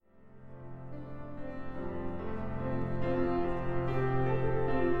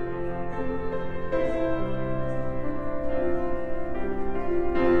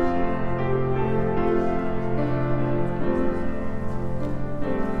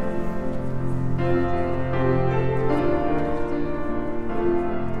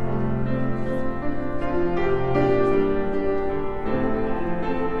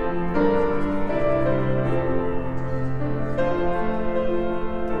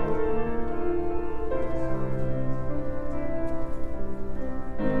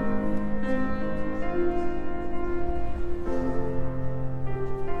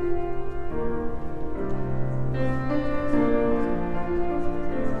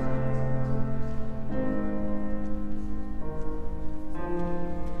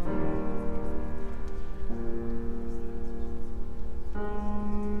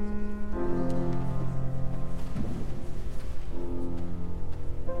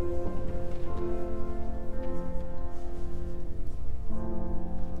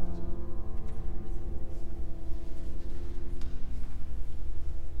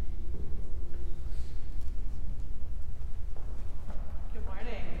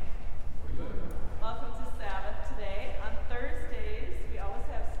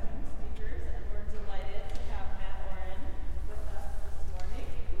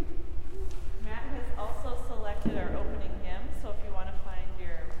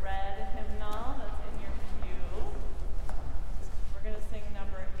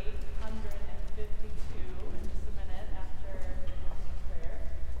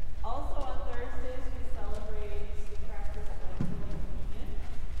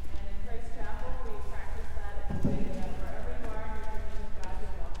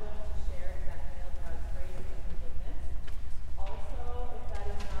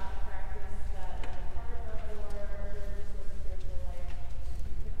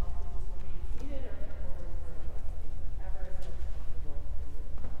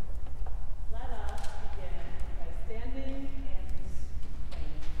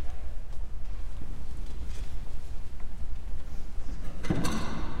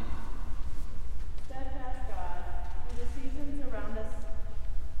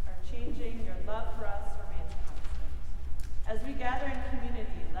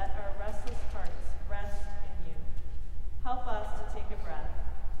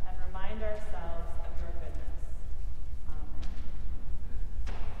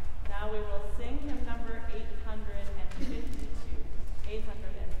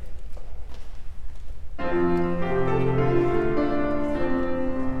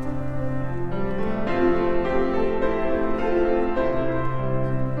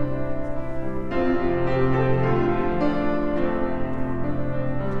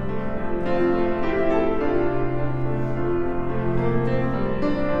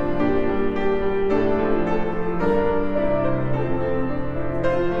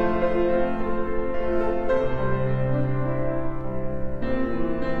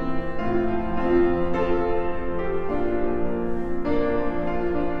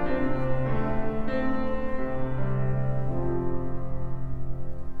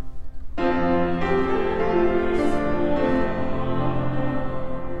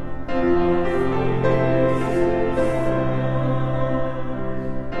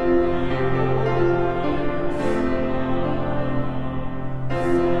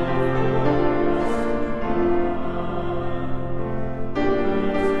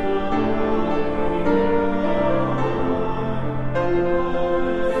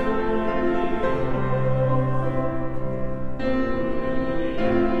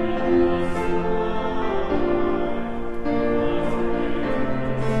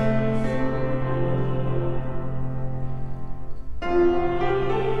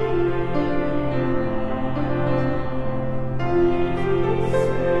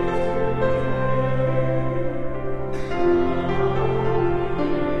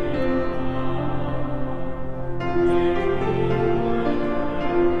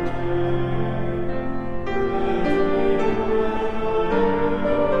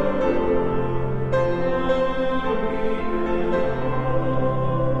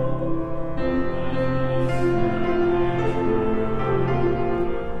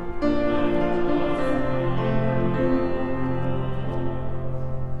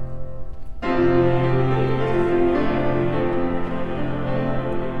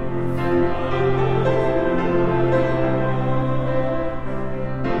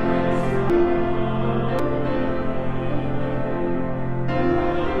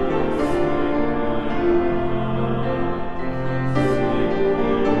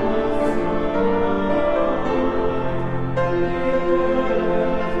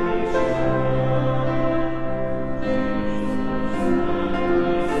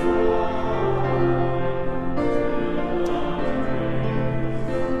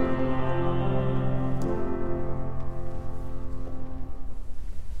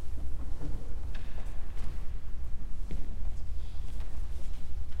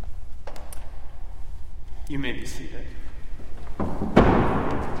You may be seated. A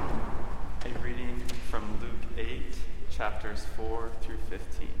reading from Luke 8, chapters 4 through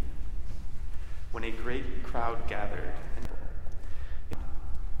 15. When a great crowd gathered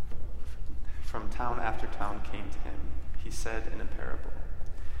from town after town came to him, he said in a parable,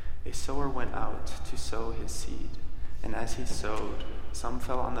 "A sower went out to sow his seed, and as he sowed, some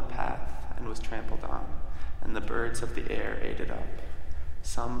fell on the path and was trampled on, and the birds of the air ate it up.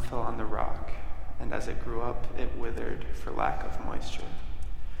 Some fell on the rock, and as it grew up, it withered for lack of moisture.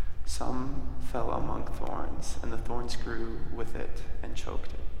 Some fell among thorns, and the thorns grew with it and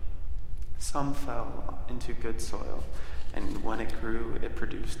choked it. Some fell into good soil, and when it grew, it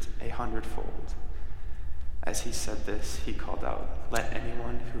produced 100-fold. As he said this, he called out, "Let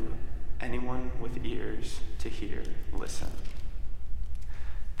anyone with ears to hear, listen."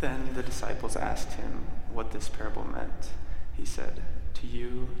 Then the disciples asked him what this parable meant. He said, "To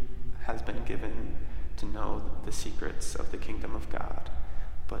you has been given to know the secrets of the kingdom of God,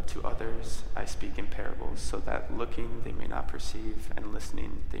 but to others I speak in parables, so that looking they may not perceive, and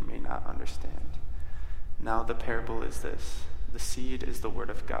listening they may not understand. Now the parable is this: the seed is the word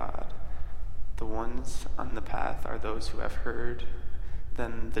of God. The ones on the path are those who have heard.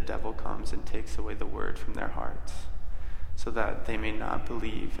 Then the devil comes and takes away the word from their hearts, so that they may not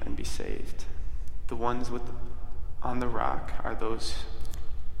believe and be saved. The ones on the rock are those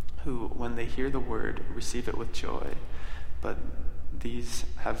who, when they hear the word, receive it with joy, but these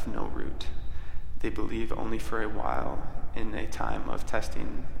have no root. They believe only for a while. In a time of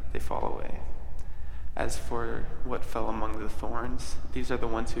testing, they fall away. As for what fell among the thorns, these are the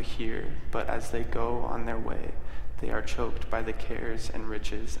ones who hear, but as they go on their way, they are choked by the cares and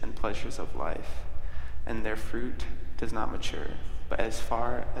riches and pleasures of life, and their fruit does not mature. But as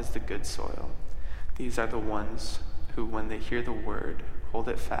far as the good soil, these are the ones who, when they hear the word, hold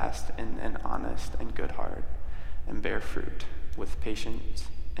it fast in an honest and good heart, and bear fruit with patient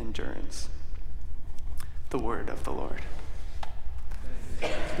endurance. The word of the Lord.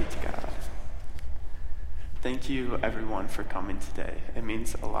 Thanks be to God. Thank you, everyone, for coming today. It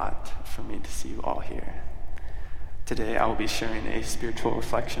means a lot for me to see you all here. Today, I will be sharing a spiritual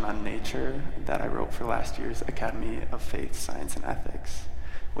reflection on nature that I wrote for last year's Academy of Faith, Science, and Ethics,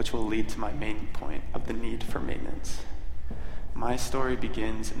 which will lead to my main point of the need for maintenance. My story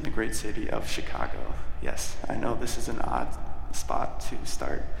begins in the great city of Chicago. Yes, I know this is an odd spot to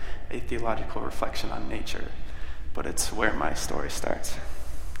start a theological reflection on nature, but it's where my story starts.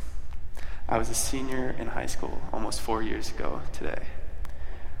 I was a senior in high school almost 4 years ago today.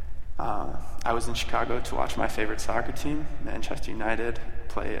 I was in Chicago to watch my favorite soccer team, Manchester United,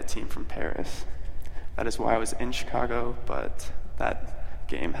 play a team from Paris. That is why I was in Chicago, but that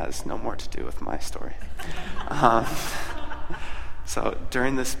game has no more to do with my story. So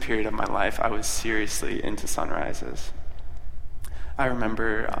during this period of my life, I was seriously into sunrises. I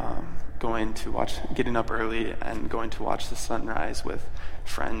remember getting up early and going to watch the sunrise with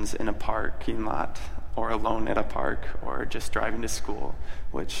friends in a parking lot, or alone at a park, or just driving to school,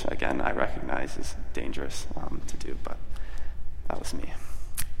 which, again, I recognize is dangerous to do, but that was me.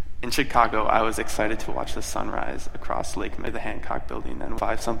 In Chicago, I was excited to watch the sunrise across Lake the Hancock Building, and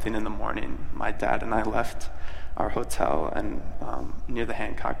 5-something in the morning, my dad and I left our hotel and near the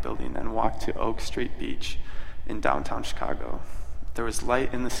Hancock Building and walked to Oak Street Beach in downtown Chicago. There was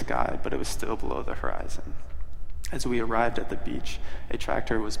light in the sky, but it was still below the horizon. As we arrived at the beach, a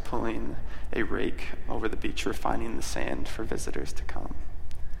tractor was pulling a rake over the beach, refining the sand for visitors to come.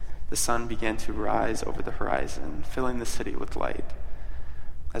 The sun began to rise over the horizon, filling the city with light.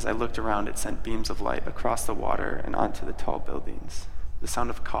 As I looked around, it sent beams of light across the water and onto the tall buildings. The sound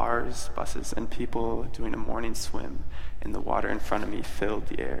of cars, buses, and people doing a morning swim in the water in front of me filled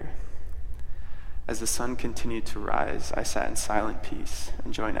the air. As the sun continued to rise, I sat in silent peace,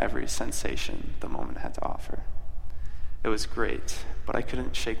 enjoying every sensation the moment had to offer. It was great, but I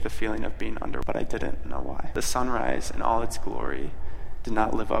couldn't shake the feeling of being under, but I didn't know why. The sunrise in all its glory did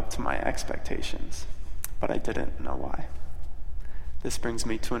not live up to my expectations, but I didn't know why. This brings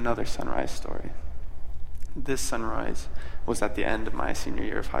me to another sunrise story. This sunrise was at the end of my senior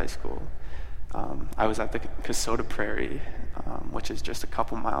year of high school. I was at the Kasota Prairie, which is just a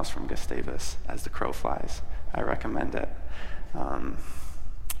couple miles from Gustavus, as the crow flies. I recommend it.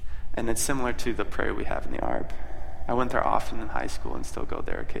 And it's similar to the prairie we have in the Arb. I went there often in high school and still go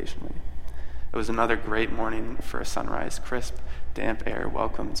there occasionally. It was another great morning for a sunrise. Crisp, damp air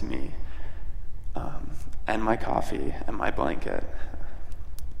welcomed me, and my coffee and my blanket.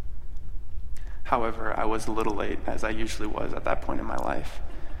 However, I was a little late, as I usually was at that point in my life.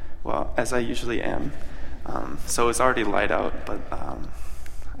 Well, as I usually am. So it was already light out, but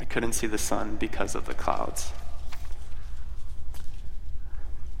I couldn't see the sun because of the clouds.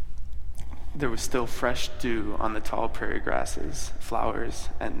 There was still fresh dew on the tall prairie grasses, flowers,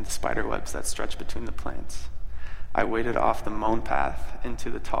 and the spider webs that stretched between the plants. I waded off the mown path into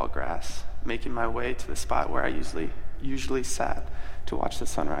the tall grass, making my way to the spot where I usually sat to watch the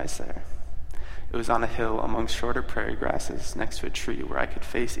sunrise there. It was on a hill among shorter prairie grasses next to a tree where I could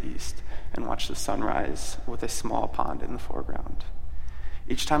face east and watch the sunrise with a small pond in the foreground.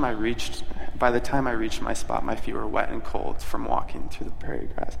 By the time I reached my spot, my feet were wet and cold from walking through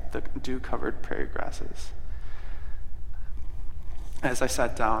the dew-covered prairie grasses. As I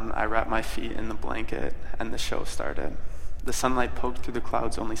sat down, I wrapped my feet in the blanket, and the show started. The sunlight poked through the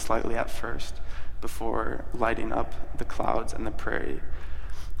clouds only slightly at first, before lighting up the clouds and the prairie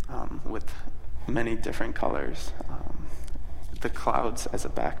with many different colors, the clouds as a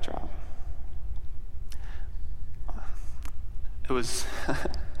backdrop. It was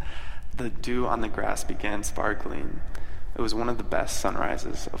the dew on the grass began sparkling. It was one of the best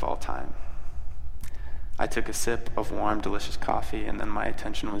sunrises of all time. I took a sip of warm, delicious coffee, and then my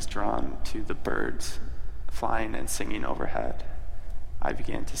attention was drawn to the birds flying and singing overhead. I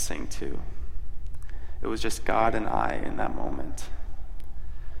began to sing too. It was just God and I in that moment.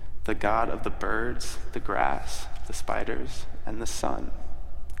 The God of the birds, the grass, the spiders, and the sun,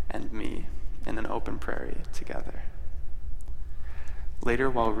 and me in an open prairie together.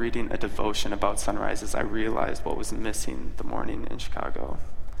 Later, while reading a devotion about sunrises, I realized what was missing the morning in Chicago.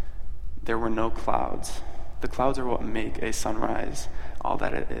 There were no clouds. The clouds are what make a sunrise all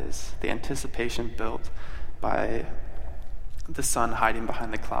that it is. The anticipation built by the sun hiding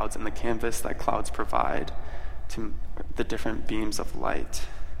behind the clouds and the canvas that clouds provide to the different beams of light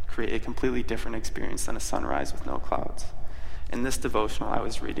create a completely different experience than a sunrise with no clouds. In this devotional I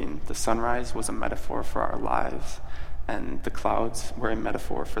was reading, the sunrise was a metaphor for our lives, and the clouds were a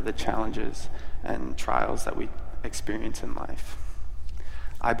metaphor for the challenges and trials that we experience in life.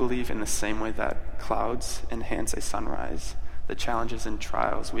 I believe in the same way that clouds enhance a sunrise, the challenges and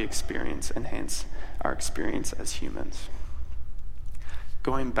trials we experience enhance our experience as humans.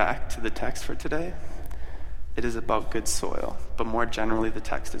 Going back to the text for today, it is about good soil, but more generally the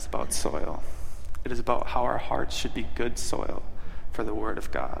text is about soil. It is about how our hearts should be good soil for the Word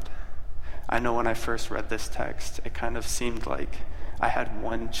of God. I know when I first read this text, it kind of seemed like I had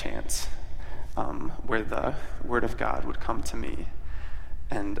one chance where the Word of God would come to me,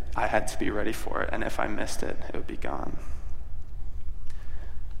 and I had to be ready for it, and if I missed it, it would be gone.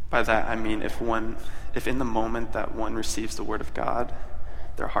 By that I mean if in the moment that one receives the Word of God,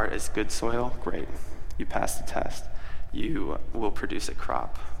 their heart is good soil, great, you pass the test, you will produce a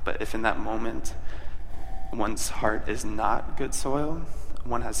crop. But if in that moment one's heart is not good soil,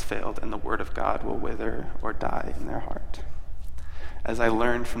 one has failed, and the Word of God will wither or die in their heart. As I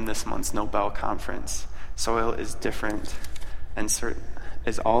learned from this month's Nobel Conference, soil is different and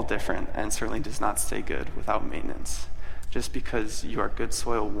is all different and certainly does not stay good without maintenance. Just because you are good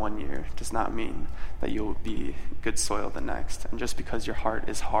soil one year does not mean that you will be good soil the next. And just because your heart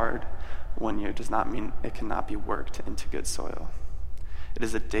is hard one year does not mean it cannot be worked into good soil. It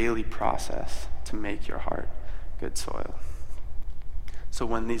is a daily process to make your heart good soil. So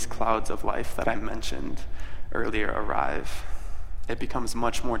when these clouds of life that I mentioned earlier arrive, it becomes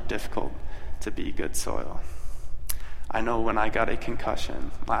much more difficult to be good soil. I know when I got a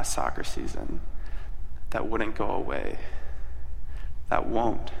concussion last soccer season, that wouldn't go away. That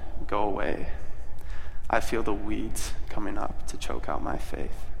won't go away. I feel the weeds coming up to choke out my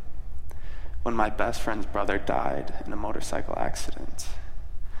faith. When my best friend's brother died in a motorcycle accident,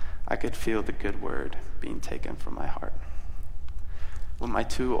 I could feel the good word being taken from my heart. When my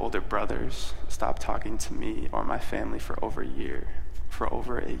two older brothers stopped talking to me or my family for over a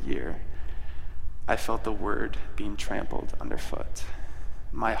year, I felt the word being trampled underfoot.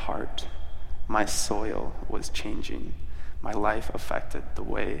 My heart, my soil was changing. My life affected the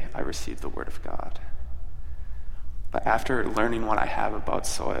way I received the Word of God. But after learning what I have about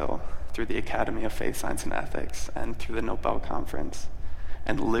soil through the Academy of Faith, Science, and Ethics and through the Nobel Conference,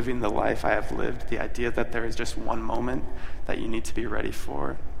 and living the life I have lived, the idea that there is just one moment that you need to be ready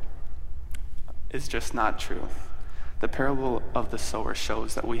for is just not true. The parable of the sower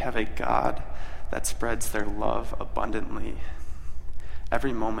shows that we have a God that spreads their love abundantly.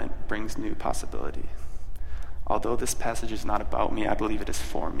 Every moment brings new possibility. Although this passage is not about me, I believe it is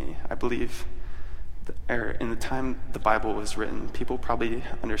for me. I believe in the time the Bible was written, people probably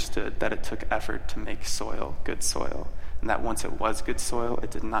understood that it took effort to make soil good soil, and that once it was good soil,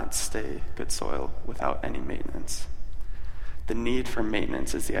 it did not stay good soil without any maintenance. The need for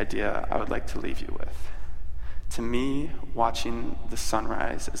maintenance is the idea I would like to leave you with. To me, watching the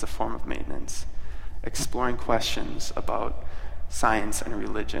sunrise is a form of maintenance. Exploring questions about science and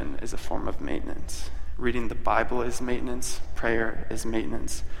religion is a form of maintenance. Reading the Bible is maintenance, prayer is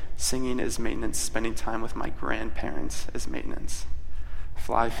maintenance, singing is maintenance, spending time with my grandparents is maintenance.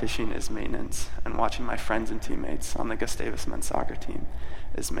 Fly fishing is maintenance, and watching my friends and teammates on the Gustavus men's soccer team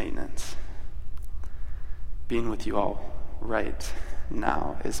is maintenance. Being with you all right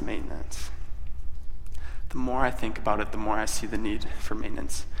now is maintenance. The more I think about it, the more I see the need for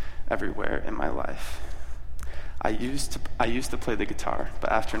maintenance everywhere in my life. I used to play the guitar,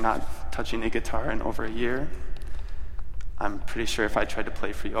 but after not touching a guitar in over a year, I'm pretty sure if I tried to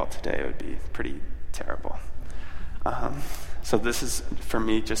play for you all today, it would be pretty terrible. So this is, for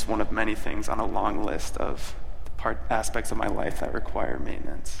me, just one of many things on a long list of aspects of my life that require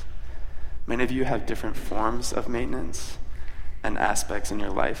maintenance. Many of you have different forms of maintenance and aspects in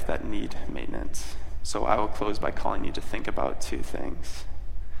your life that need maintenance. So I will close by calling you to think about two things.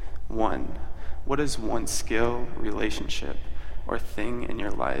 One, what is one skill, relationship, or thing in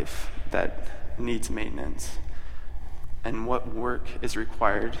your life that needs maintenance? And what work is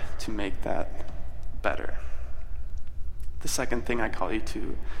required to make that better? The second thing I call you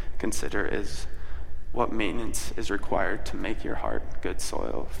to consider is what maintenance is required to make your heart good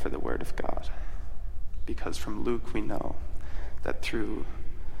soil for the Word of God. Because from Luke we know that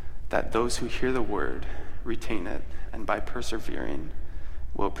those who hear the Word retain it, and by persevering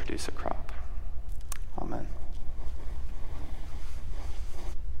will produce a crop. Amen.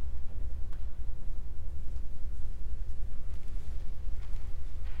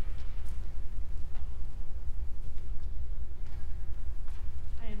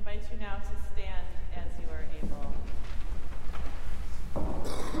 I invite you now to stand as you are able.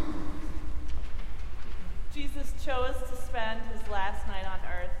 Jesus chose to spend his last night on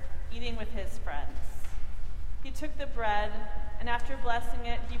earth eating with his friends. He took the bread, and after blessing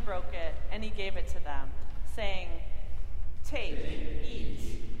it, he broke it, and he gave it to them, saying, "Take,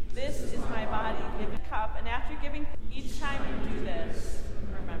 eat. This is my body." Give a cup, and after giving, each time you do this,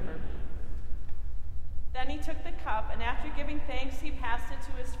 remember me. Then he took the cup, and after giving thanks, he passed it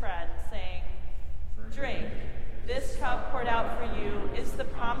to his friends, saying, "Drink. This cup poured out for you is the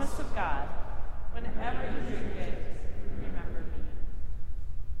promise of God. Whenever you drink it, remember me."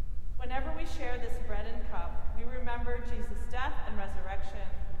 Whenever we share this bread and cup, we remember Jesus' death and resurrection,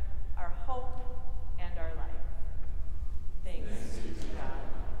 our hope and our life. Thanks be to God.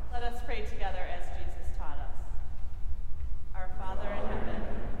 Let us pray together as Jesus taught us. Our Father in heaven,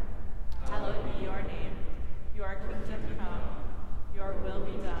 hallowed be your name. Your kingdom come, your will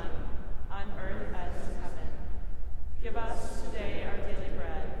be done, on earth as in heaven. Give us today our daily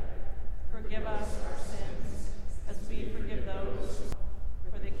bread. Forgive us our sins, as we forgive those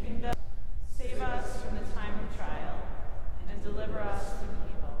for the kingdom. Save us from the time of trial, and deliver us from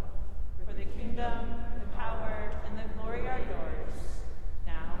evil. For the kingdom, the power, and the glory are yours,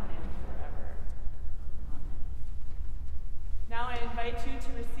 now and forever. Amen. Now I invite you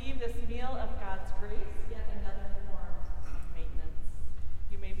to receive this meal of God's grace, yet another form of maintenance.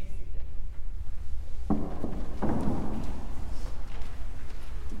 You may be seated.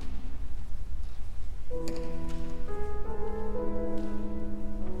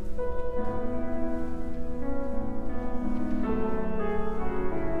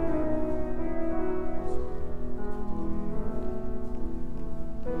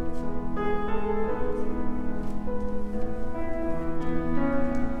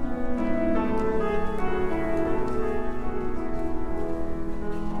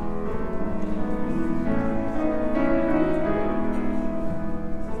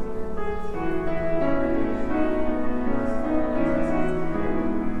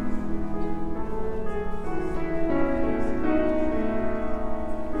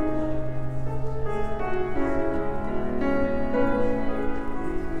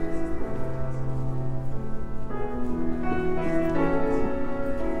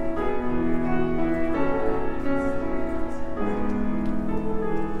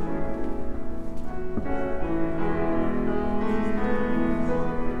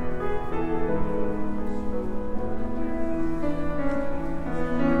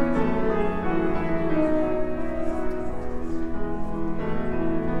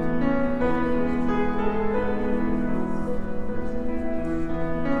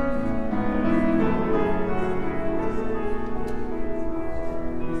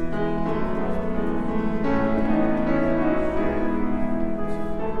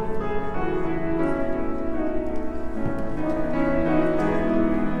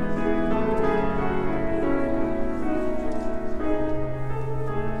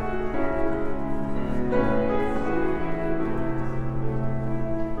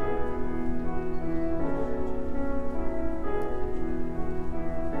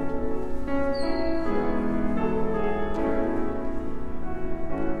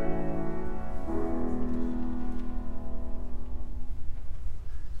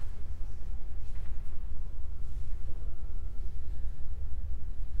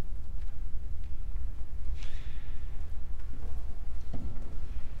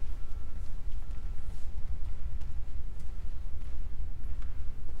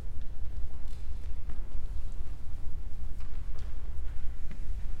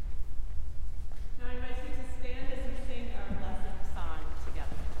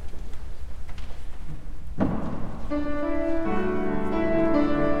 Amen.